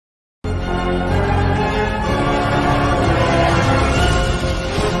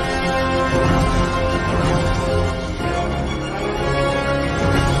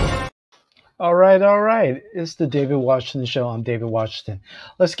All right, all right. It's the David Washington Show. I'm David Washington.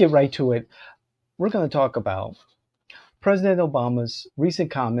 Let's get right to it. We're going to talk about President Obama's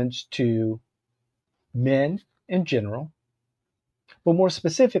recent comments to men in general, but more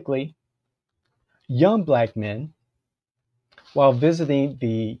specifically, young black men while visiting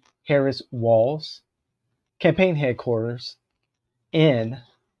the Harris Walls campaign headquarters in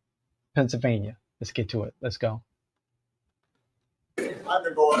Pennsylvania. Let's get to it. Let's go. I'm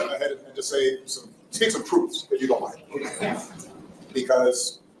going to go ahead and just speak some truths, if you don't mind.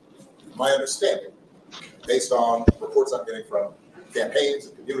 Because my understanding, based on reports I'm getting from campaigns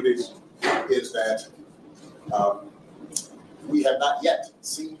and communities, is that we have not yet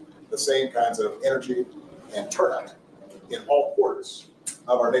seen the same kinds of energy and turnout in all quarters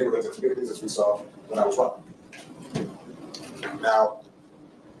of our neighborhoods and communities as we saw when I was running. Now,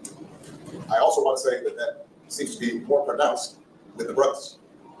 I also want to say that seems to be more pronounced with the brothers.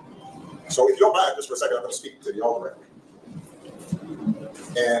 So if you don't mind, just for a second, I'm going to speak to y'all directly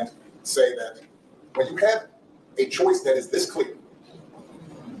and say that when you have a choice that is this clear,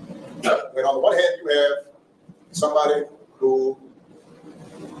 when on the one hand you have somebody who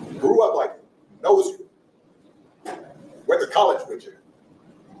grew up like you, knows you, went to college with you,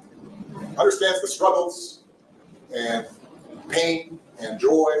 understands the struggles and pain and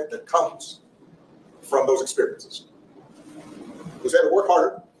joy that comes from those experiences, who's had to work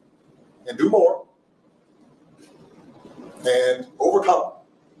harder and do more and overcome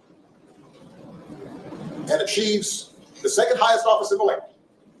and achieves the second highest office in the land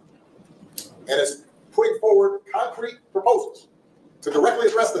and is putting forward concrete proposals to directly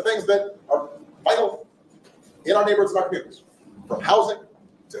address the things that are vital in our neighborhoods and our communities, from housing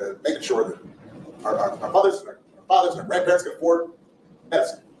to making sure that our mothers and our fathers and our grandparents can afford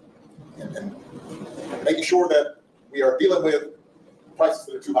medicine, and making sure that we are dealing with prices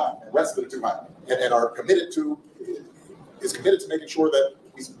that are too high and rents that are too high, and are committed to making sure that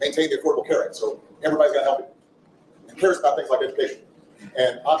we maintain the Affordable Care Act, so everybody's got help and cares about things like education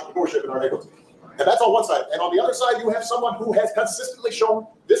and entrepreneurship in our neighborhoods. And that's on one side. And on the other side, you have someone who has consistently shown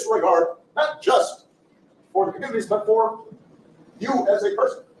disregard, not just for the communities, but for you as a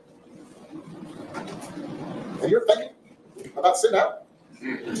person. And you're thinking about sitting out.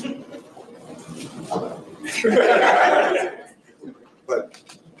 But,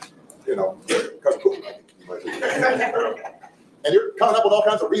 because of cooking, and you're coming up with all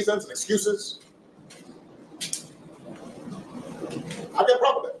kinds of reasons and excuses. I've got a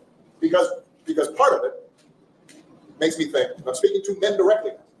problem with that because part of it makes me think, and I'm speaking to men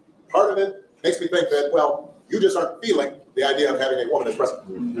directly, part of it makes me think that, well, you just aren't feeling the idea of having a woman as president.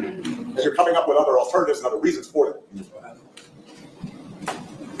 And you're coming up with other alternatives and other reasons for it.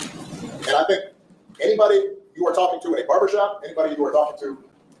 And I think anybody you are talking to in a barbershop, anybody you are talking to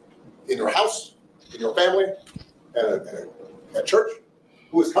in your house, in your family, at church,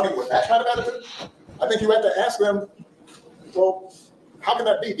 who is coming with that kind of attitude, I think you have to ask them, well, how can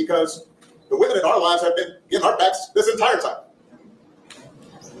that be? Because the women in our lives have been in our backs this entire time.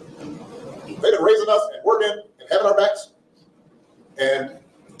 They've been raising us and working and having our backs. And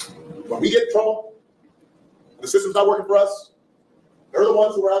when we get in trouble, and the system's not working for us, they're the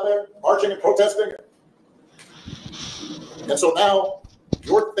ones who are out there marching and protesting. And so now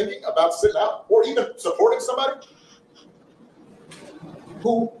you're thinking about sitting out or even supporting somebody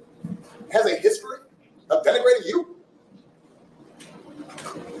who has a history of denigrating you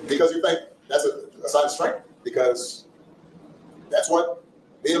because you think that's a sign of strength, because that's what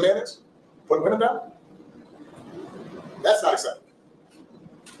being a man is, putting women down. That's not acceptable.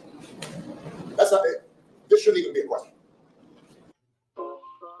 That's not it. This shouldn't even be a question.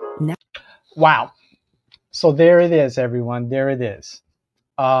 Wow. So there it is, everyone. There it is.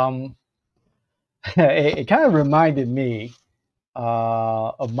 It kind of reminded me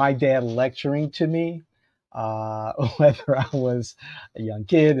of my dad lecturing to me, whether I was a young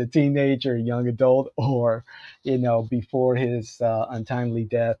kid, a teenager, a young adult, or, before his untimely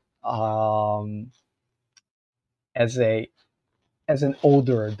death, as an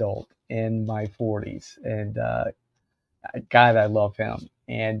older adult in my 40s. And God, I love him,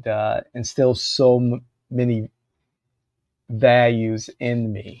 and instilled so many values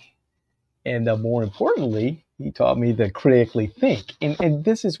in me. And more importantly, he taught me to critically think. And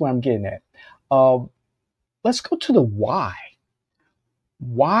this is what I'm getting at. Let's go to the why.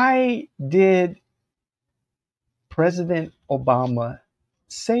 Why did President Obama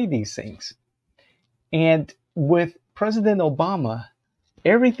say these things? And with President Obama,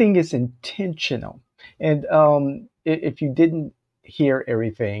 everything is intentional. And if you didn't hear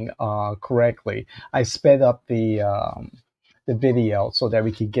everything correctly, I sped up the the video so that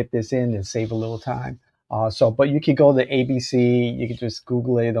we could get this in and save a little time. But you could go to ABC, you could just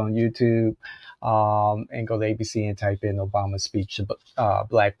Google it on YouTube, and go to ABC and type in Obama's speech to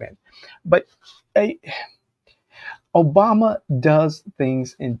black men. But Obama does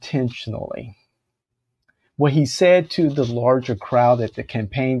things intentionally. What he said to the larger crowd at the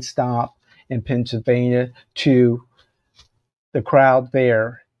campaign stop in Pennsylvania, to the crowd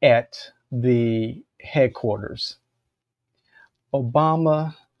there at the headquarters.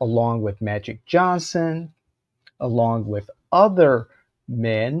 Obama, along with Magic Johnson, along with other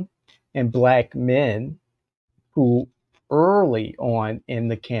men and black men who early on in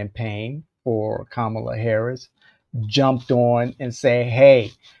the campaign for Kamala Harris jumped on and say,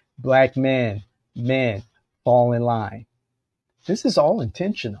 hey, black men, fall in line. This is all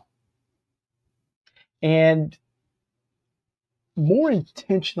intentional. And more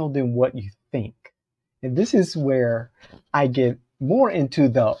intentional than what you think. And this is where I get more into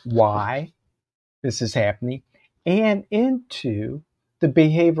the why this is happening and into the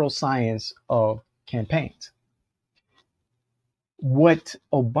behavioral science of campaigns. What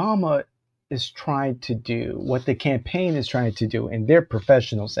Obama is trying to do, what the campaign is trying to do, and they're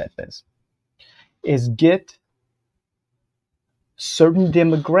professionals at this, is get certain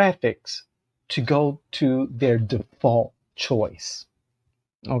demographics to go to their default choice.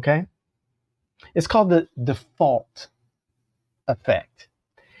 Okay? It's called the default effect.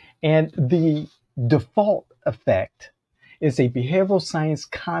 And the default effect is a behavioral science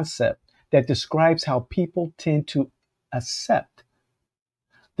concept that describes how people tend to accept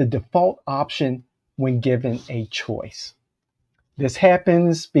the default option when given a choice. This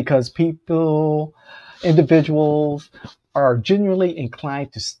happens because individuals are generally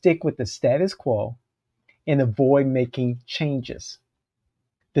inclined to stick with the status quo and avoid making changes.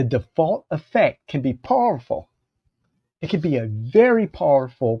 The default effect can be powerful. It can be a very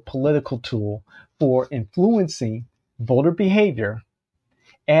powerful political tool for influencing voter behavior,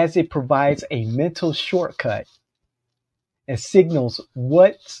 as it provides a mental shortcut and signals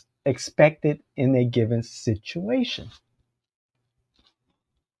what's expected in a given situation.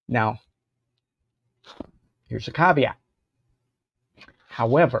 Now, here's a caveat.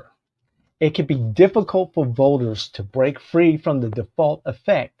 However, it can be difficult for voters to break free from the default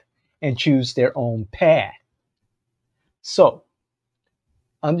effect and choose their own path. So,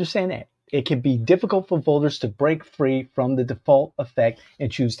 understand that. It can be difficult for voters to break free from the default effect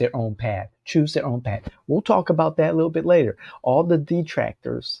and choose their own path. Choose their own path. We'll talk about that a little bit later. All the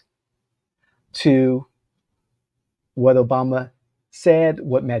detractors to what Obama said,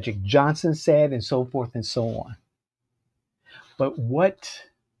 what Magic Johnson said, and so forth and so on. But what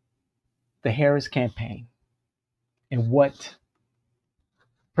the Harris campaign and what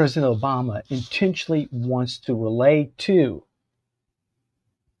President Obama intentionally wants to relay to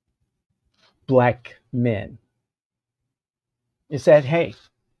black men is that, hey,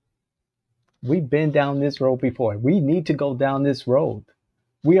 we've been down this road before. We need to go down this road.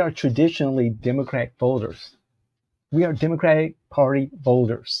 We are traditionally Democrat voters. We are Democratic Party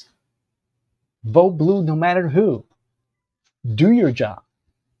voters. Vote blue no matter who. Do your job.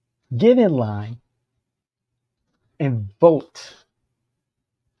 Get in line and vote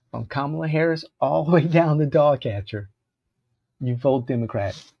from Kamala Harris all the way down to dog catcher. You vote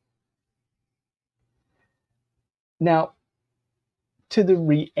Democrat. Now, to the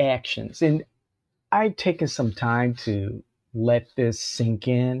reactions, and I've taken some time to let this sink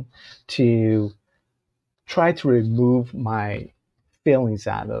in, to try to remove my feelings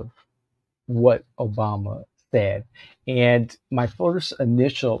out of what Obama said. And my first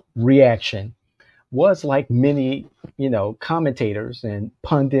initial reaction was like many, commentators and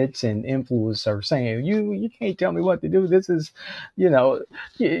pundits and influencers saying, you can't tell me what to do. This is,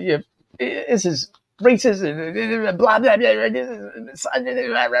 this is racist and blah, blah, blah.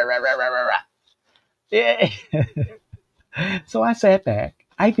 Yeah. So I sat back.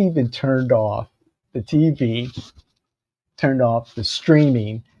 I've even turned off the TV, turned off the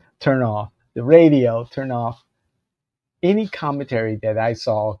streaming, turned off the radio, turned off any commentary that I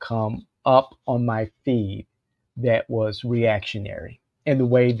saw come up on my feed that was reactionary in the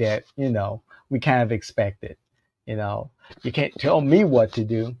way that, we kind of expected. You can't tell me what to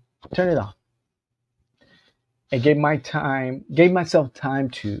do. Turn it off. And gave myself time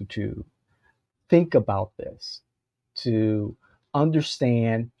to think about this, to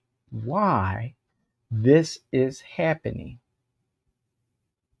understand why this is happening.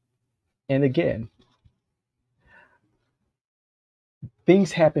 And again,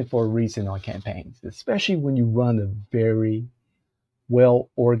 things happen for a reason on campaigns, especially when you run a very well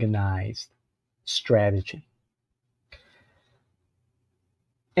organized strategy.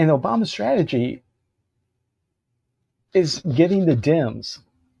 And Obama's strategy is getting the Dems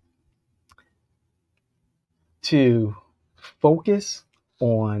to focus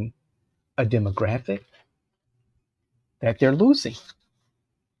on a demographic that they're losing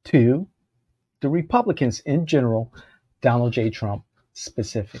to the Republicans in general, Donald J. Trump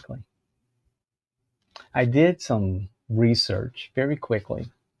specifically. I did some research very quickly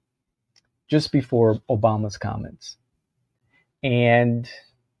just before Obama's comments. And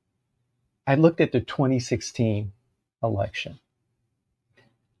I looked at the 2016 election.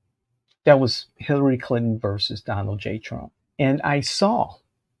 That was Hillary Clinton versus Donald J. Trump. And I saw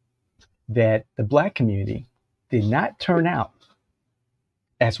that the Black community did not turn out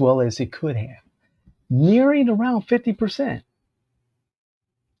as well as it could have, nearing around 50%.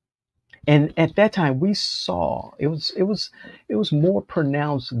 And at that time, we saw it was more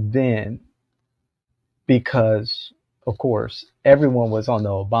pronounced then because, of course, everyone was on the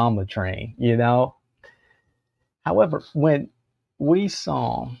Obama train, you know. However, when we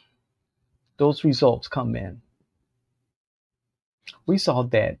saw those results come in, we saw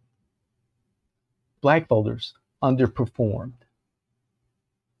that Black voters underperformed.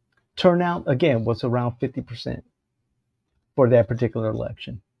 Turnout, again, was around 50% for that particular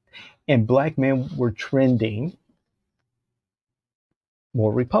election. And Black men were trending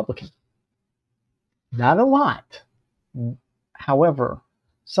more Republican. Not a lot. However,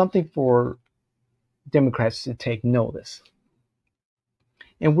 something for Democrats to take notice.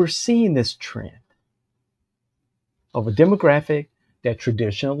 And we're seeing this trend of a demographic that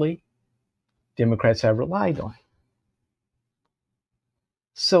traditionally Democrats have relied on.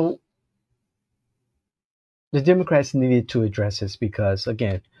 So the Democrats needed to address this because,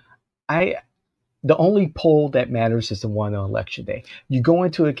 again, the only poll that matters is the one on election day. You go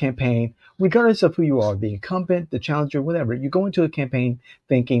into a campaign, regardless of who you are, the incumbent, the challenger, whatever, you go into a campaign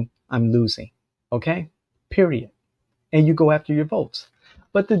thinking, I'm losing, okay? Period. And you go after your votes.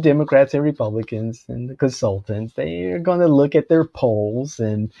 But the Democrats and Republicans and the consultants, they're going to look at their polls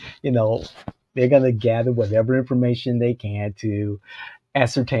and, you know, they're going to gather whatever information they can to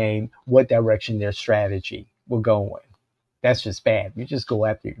ascertain what direction their strategy will go in. That's just bad. You just go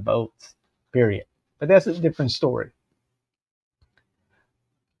after your votes, period. But that's a different story.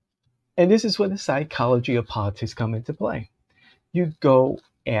 And this is where the psychology of politics come into play. You go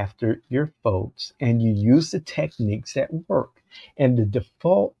after your votes and you use the techniques that work. And the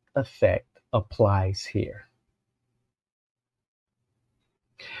default effect applies here.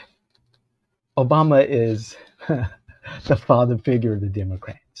 Obama is the father figure of the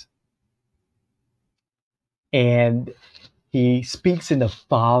Democrats. And he speaks in a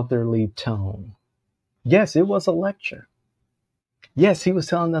fatherly tone. Yes, it was a lecture. Yes, he was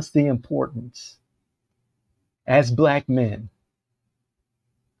telling us the importance as Black men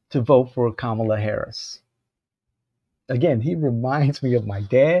to vote for Kamala Harris. Again, he reminds me of my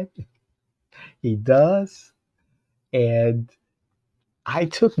dad. He does. And I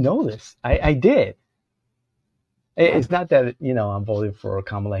took notice. I did. It's not that, you know, I'm voting for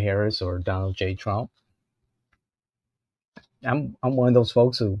Kamala Harris or Donald J. Trump. I'm one of those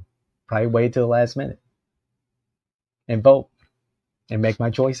folks who probably wait till the last minute and vote and make my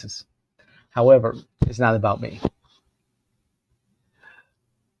choices. However, it's not about me.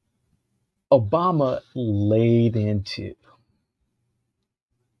 Obama laid into,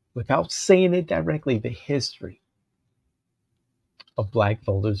 without saying it directly, the history of Black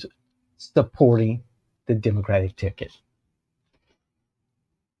voters supporting the Democratic ticket.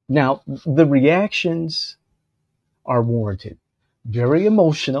 Now, the reactions are warranted. Very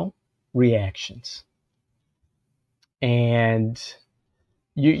emotional reactions. And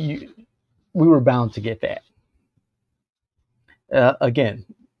we were bound to get that. Again,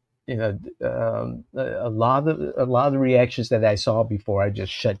 you know, a lot of the reactions that I saw before I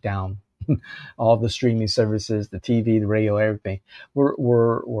just shut down all the streaming services, the TV, the radio, everything were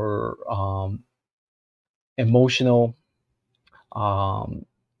emotional.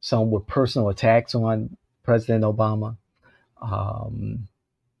 Some were personal attacks on President Obama.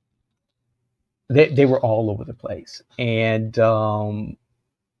 They were all over the place. And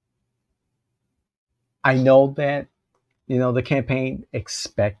I know that, you know, the campaign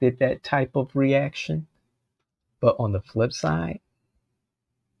expected that type of reaction. But on the flip side,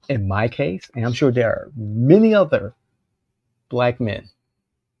 in my case, and I'm sure there are many other Black men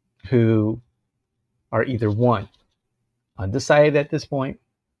who are either one, undecided at this point,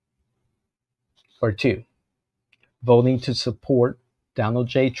 or two, voting to support Donald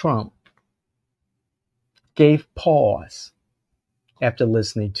J. Trump, gave pause after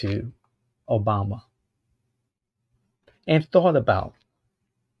listening to Obama and thought about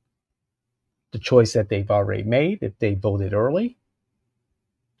the choice that they've already made if they voted early,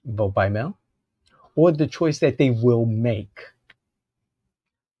 vote by mail, or the choice that they will make.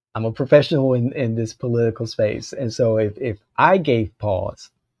 I'm a professional in this political space. And so if I gave pause,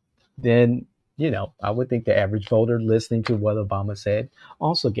 then, I would think the average voter listening to what Obama said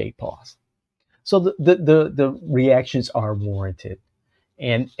also gave pause. So the reactions are warranted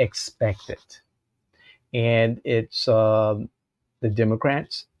and expected. And it's the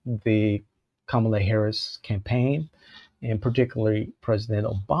Democrats, the Kamala Harris campaign, and particularly President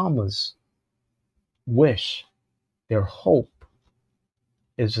Obama's wish, their hope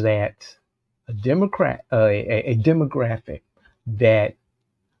is that a demographic that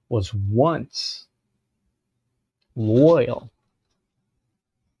was once loyal,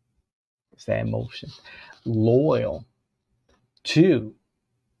 it's that emotion, loyal to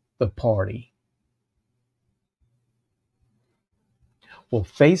the party, will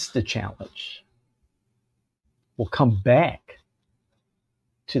face the challenge, will come back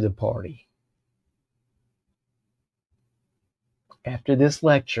to the party after this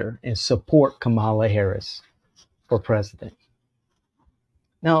lecture and support Kamala Harris for president.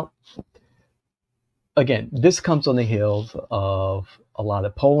 Now, again, this comes on the heels of a lot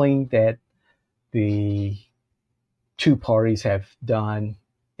of polling that the two parties have done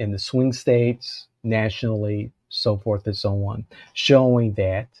in the swing states, nationally, so forth and so on, showing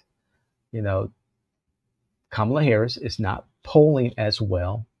that, Kamala Harris is not polling as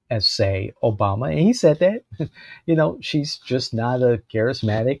well as, say, Obama. And he said that, she's just not a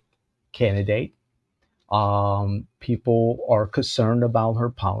charismatic candidate. People are concerned about her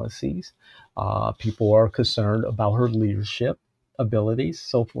policies. People are concerned about her leadership abilities,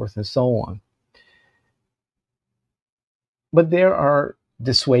 so forth and so on. But there are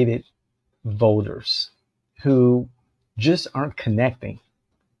dissuaded voters who just aren't connecting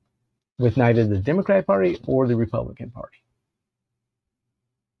with neither the Democratic Party or the Republican Party.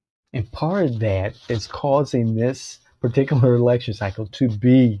 And part of that is causing this particular election cycle to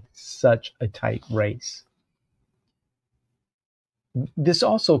be such a tight race. This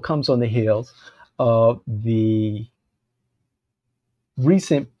also comes on the heels of the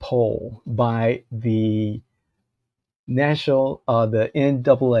recent poll by the the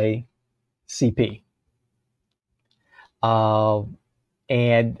NAACP.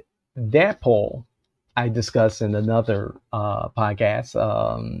 And that poll I discussed in another podcast,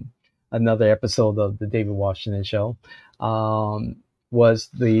 another episode of the David Washington Show, was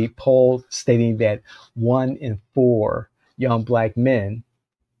the poll stating that 1 in 4 young Black men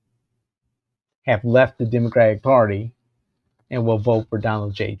have left the Democratic Party and will vote for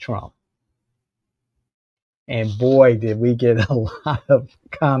Donald J. Trump. And boy, did we get a lot of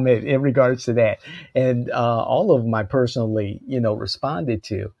comment in regards to that. And all of them I personally, responded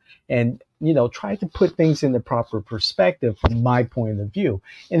to and, tried to put things in the proper perspective from my point of view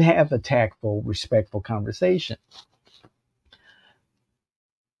and have a tactful, respectful conversation.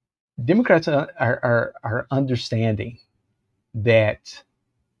 Democrats are understanding that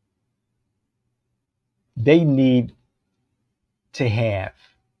they need to have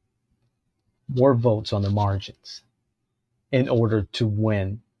more votes on the margins in order to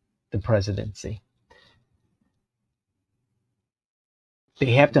win the presidency.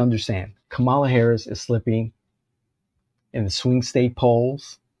 They have to understand Kamala Harris is slipping in the swing state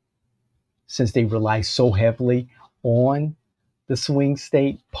polls since they rely so heavily on the swing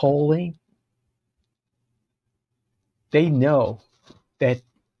state polling. They know that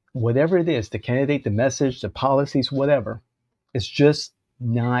whatever it is, the candidate, the message, the policies, whatever, it's just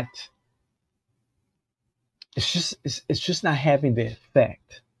not having the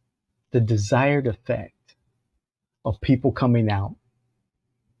effect, the desired effect of people coming out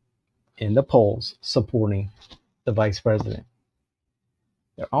in the polls supporting the vice president.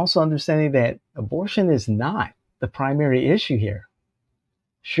 They're also understanding that abortion is not the primary issue here.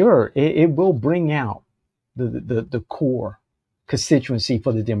 Sure, it will bring out the core constituency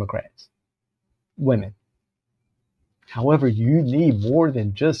for the Democrats, women. However, you need more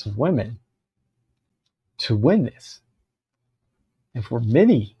than just women to win this. And for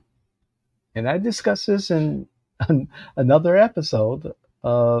many, and I discussed this in another episode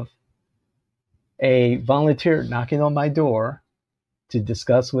of a volunteer knocking on my door to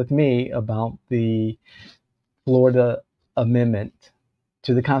discuss with me about the Florida amendment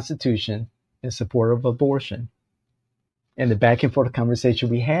to the Constitution in support of abortion and the back and forth conversation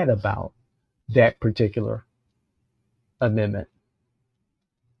we had about that particular amendment.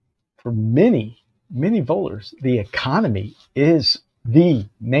 For many voters, the economy is the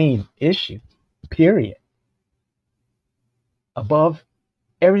main issue, period, above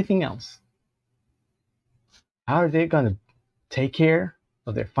everything else. How are they going to take care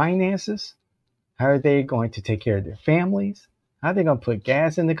of their finances? How are they going to take care of their families? How are they going to put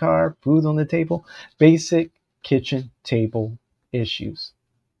gas in the car, food on the table? Basic kitchen table issues,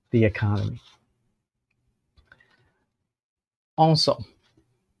 the economy. Also,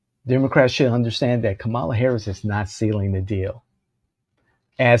 Democrats should understand that Kamala Harris is not sealing the deal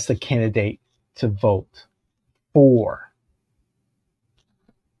as the candidate to vote for.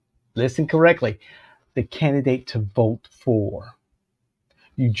 Listen correctly, the candidate to vote for.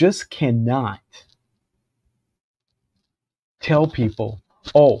 You just cannot tell people,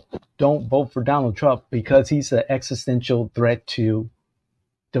 oh, don't vote for Donald Trump because he's an existential threat to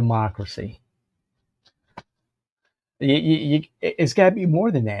democracy. It's got to be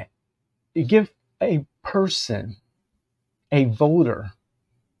more than that. You give a person, a voter,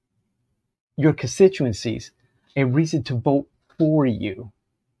 your constituencies, a reason to vote for you.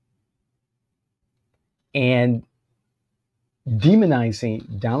 And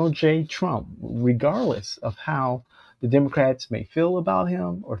demonizing Donald J. Trump, regardless of how the Democrats may feel about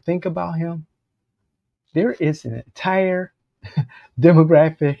him or think about him, there is an entire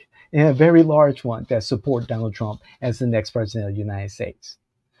demographic and a very large one that support Donald Trump as the next president of the United States.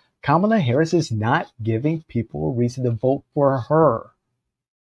 Kamala Harris is not giving people a reason to vote for her.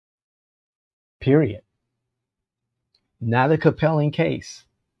 Period. Not a compelling case.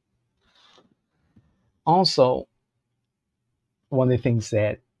 Also, one of the things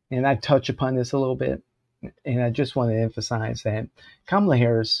that, and I touch upon this a little bit, and I just want to emphasize that Kamala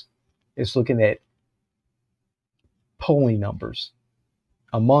Harris is looking at polling numbers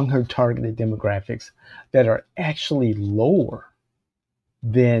among her targeted demographics that are actually lower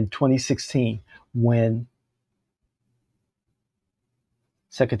than 2016 when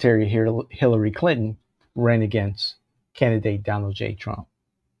Secretary Hillary Clinton ran against candidate Donald J. Trump.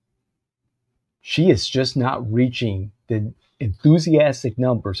 She is just not reaching the enthusiastic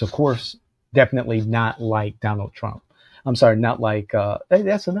numbers. Of course, definitely not like Donald Trump. I'm sorry, not like,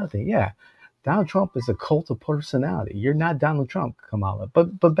 that's another thing. Yeah, Donald Trump is a cult of personality. You're not Donald Trump, Kamala.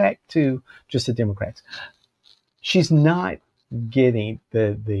 But back to just the Democrats. She's not getting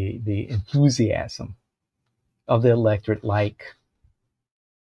the enthusiasm of the electorate like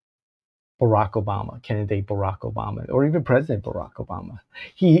Barack Obama, candidate Barack Obama, or even President Barack Obama.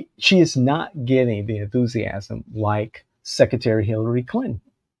 She is not getting the enthusiasm like Secretary Hillary Clinton.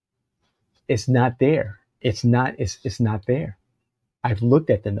 It's not there. It's not there. I've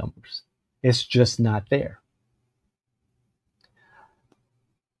looked at the numbers. It's just not there.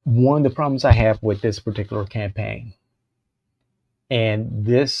 One of the problems I have with this particular campaign, and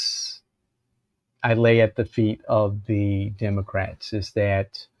this I lay at the feet of the Democrats, is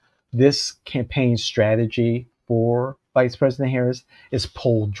that this campaign strategy for Vice President Harris is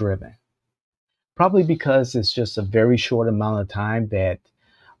poll driven. Probably because it's just a very short amount of time that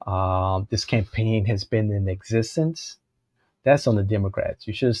this campaign has been in existence. That's on the Democrats.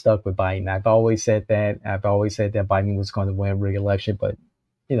 You should have stuck with Biden. I've always said that. I've always said that Biden was going to win re-election, but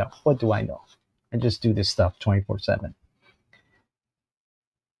what do I know? I just do this stuff 24/7.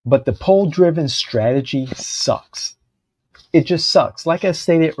 But the poll-driven strategy sucks. It just sucks. Like I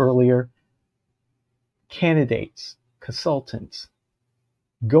stated earlier, candidates, consultants,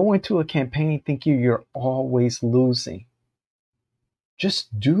 go into a campaign thinking you're always losing.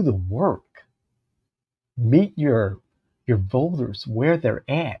 Just do the work. Meet your voters where they're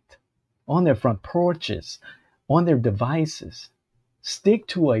at, on their front porches, on their devices. Stick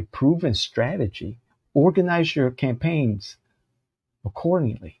to a proven strategy. Organize your campaigns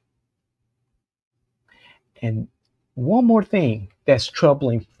accordingly. And one more thing that's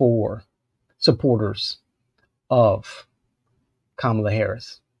troubling for supporters of Kamala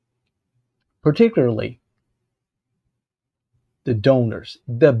Harris, particularly the donors,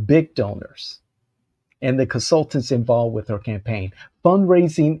 the big donors, and the consultants involved with her campaign.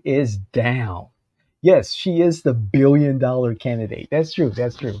 Fundraising is down. Yes, she is the billion-dollar candidate. That's true.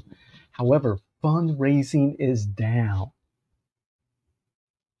 That's true. However, fundraising is down.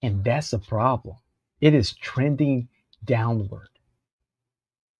 And that's a problem. It is trending downward.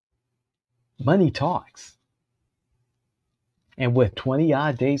 Money talks. And with 20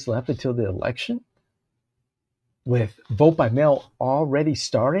 odd days left until the election, with vote by mail already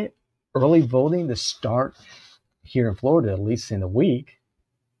started, early voting to start here in Florida, at least in a week,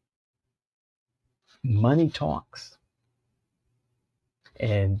 money talks.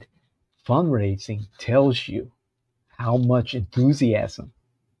 And fundraising tells you how much enthusiasm,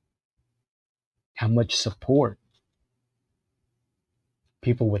 how much support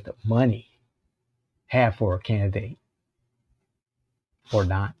people with the money have for a candidate or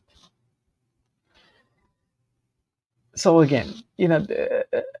not. So again,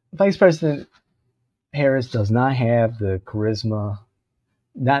 Vice President Harris does not have the charisma.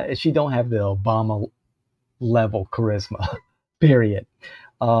 She don't have the Obama level charisma. Period.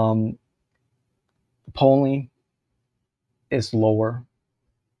 Um, Polling is lower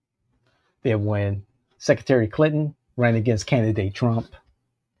than when Secretary Clinton ran against candidate Trump.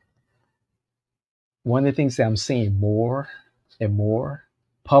 One of the things that I'm seeing more and more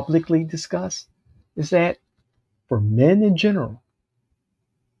publicly discussed is that for men in general,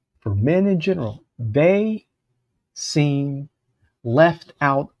 they seem left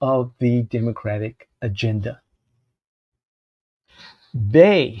out of the Democratic agenda.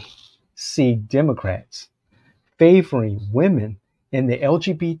 They see Democrats favoring women in the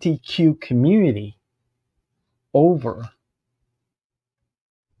LGBTQ community over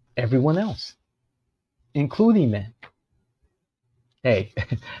everyone else, including men. Hey,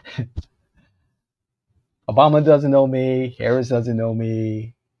 Obama doesn't know me, Harris doesn't know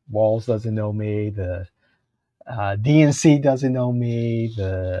me, Walz doesn't know me, the DNC doesn't know me,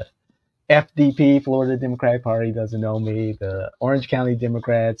 the FDP, Florida Democratic Party, doesn't know me, the Orange County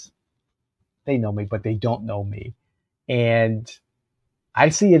Democrats, they know me, but they don't know me. And I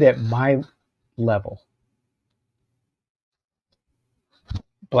see it at my level.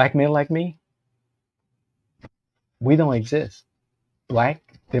 Black men like me, we don't exist. Black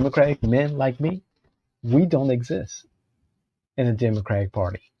Democratic men like me, we don't exist in the Democratic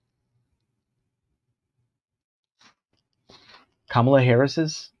Party. Kamala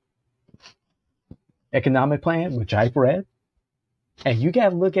Harris's economic plan, which I've read, and you got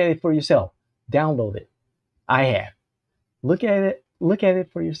to look at it for yourself. Download it. I have. Look at it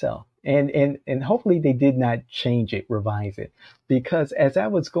for yourself. And hopefully they did not change it, revise it. Because as I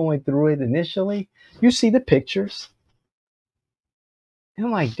was going through it initially, you see the pictures. And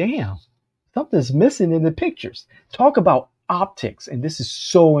I'm like, damn, something's missing in the pictures. Talk about optics. And this is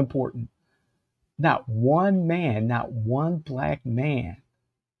so important. Not one man, not one black man,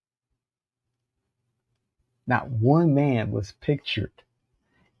 not one man was pictured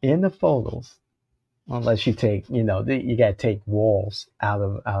in the photos, unless you take, you got to take Walz out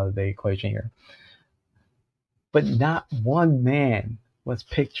of the equation here. But not one man was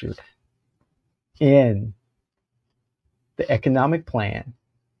pictured in the economic plan,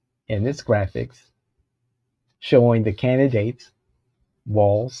 in its graphics, showing the candidates,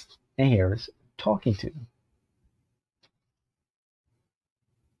 Walz and Harris, talking to them.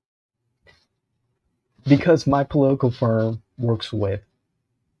 Because my political firm works with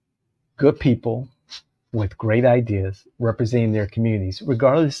good people with great ideas representing their communities,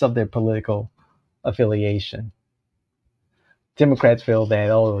 regardless of their political affiliation. Democrats feel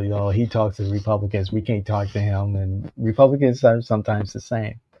that, he talks to Republicans, we can't talk to him, and Republicans are sometimes the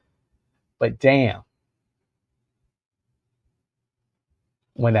same. But damn,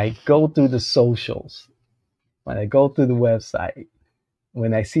 when I go through the socials, when I go through the website,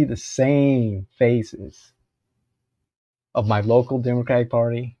 when I see the same faces of my local Democratic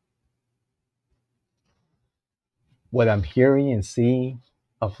Party, what I'm hearing and seeing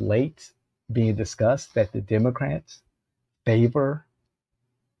of late being discussed, that the Democrats favor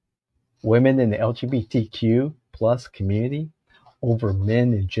women in the LGBTQ plus community over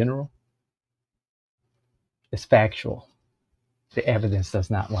men in general, is factual. The evidence does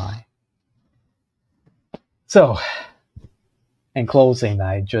not lie. So, in closing,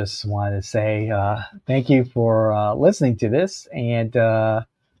 I just want to say thank you for listening to this and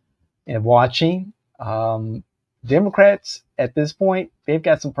watching. Democrats, at this point, they've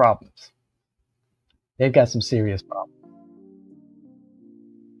got some problems. They've got some serious problems.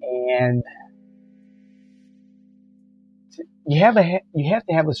 And you have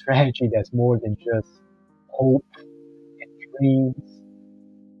to have a strategy that's more than just hope and dreams.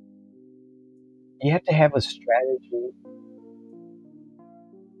 You have to have a strategy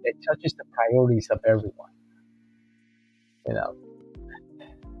that touches the priorities of everyone.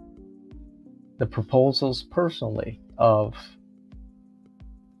 The proposals personally of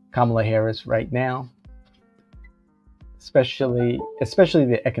Kamala Harris right now, especially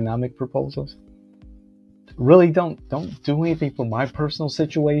the economic proposals, really don't do anything for my personal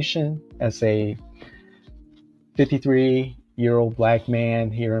situation as a 53-year-old black man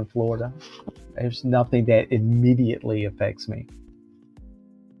here in Florida. There's nothing that immediately affects me.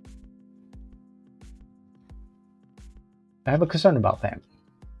 I have a concern about that.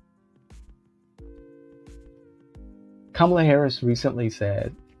 Kamala Harris recently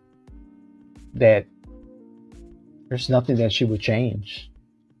said that there's nothing that she would change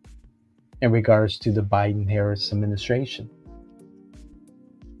in regards to the Biden-Harris administration.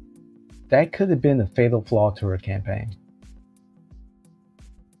 That could have been a fatal flaw to her campaign.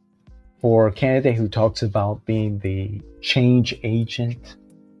 for a candidate who talks about being the change agent,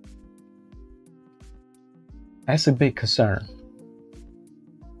 that's a big concern.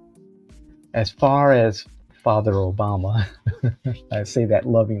 As far as Father Obama, I say that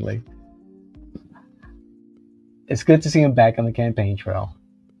lovingly, it's good to see him back on the campaign trail.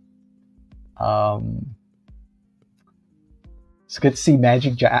 It's good to see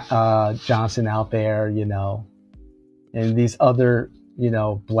Magic Johnson out there, and these other,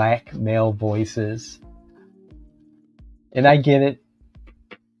 black male voices. And I get it.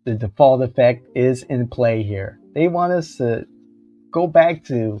 The default effect is in play here. They want us to go back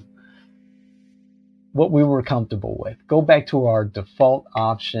to what we were comfortable with. Go back to our default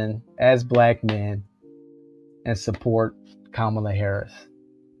option as black men and support Kamala Harris,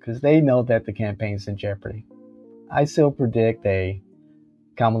 because they know that the campaign's in jeopardy. I still predict a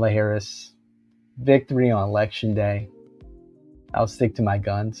Kamala Harris victory on Election Day. I'll stick to my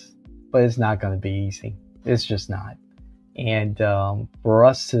guns, but it's not going to be easy. It's just not. And for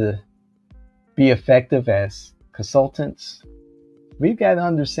us to be effective as consultants, we've got to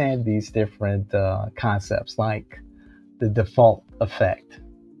understand these different concepts, like the default effect.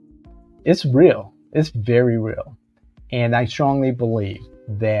 It's real. It's very real. And I strongly believe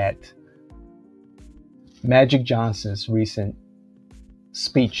that Magic Johnson's recent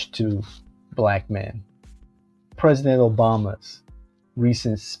speech to black men, President Obama's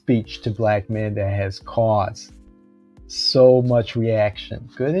recent speech to black men that has caused so much reaction,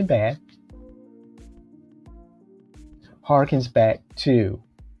 good and bad, harkens back to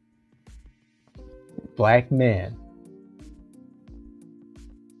black men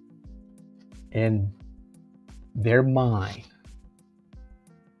in their mind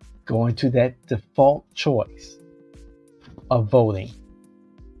going to that default choice of voting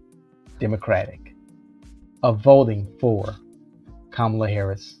Democratic, of voting for Kamala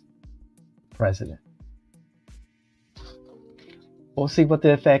Harris president. We'll see what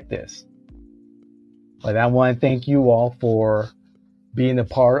the effect is. But I want to thank you all for being a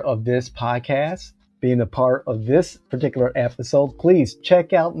part of this podcast, being a part of this particular episode. Please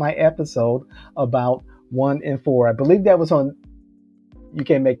check out my episode about 1 in 4. I believe that was on You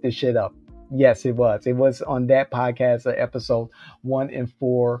Can't Make This Shit Up. Yes, it was. It was on that podcast, episode 1 in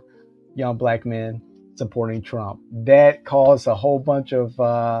 4 young black men supporting Trump. That caused a whole bunch of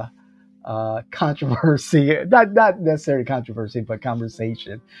controversy, not necessarily controversy, but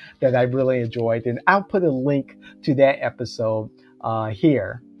conversation that I really enjoyed. And I'll put a link to that episode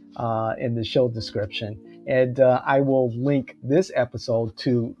here in the show description. And I will link this episode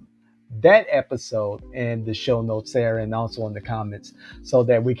to that episode in the show notes there, and also in the comments, so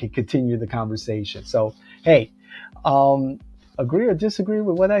that we can continue the conversation. So, hey, agree or disagree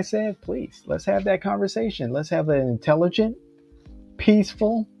with what I said, please, let's have that conversation. Let's have an intelligent,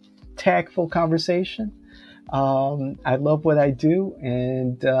 peaceful, tactful conversation. I love what I do,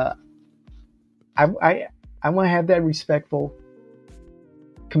 and I want to have that respectful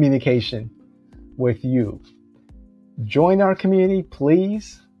communication with you. Join our community,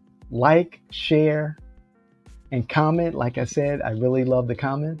 please. Like, share, and comment. Like I said, I really love the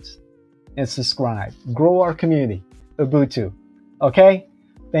comments. And subscribe. Grow our community. Ubuntu. Okay?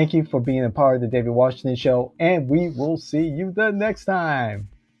 Thank you for being a part of the David Washington Show, and we will see you the next time.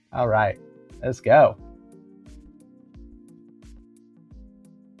 All right, let's go.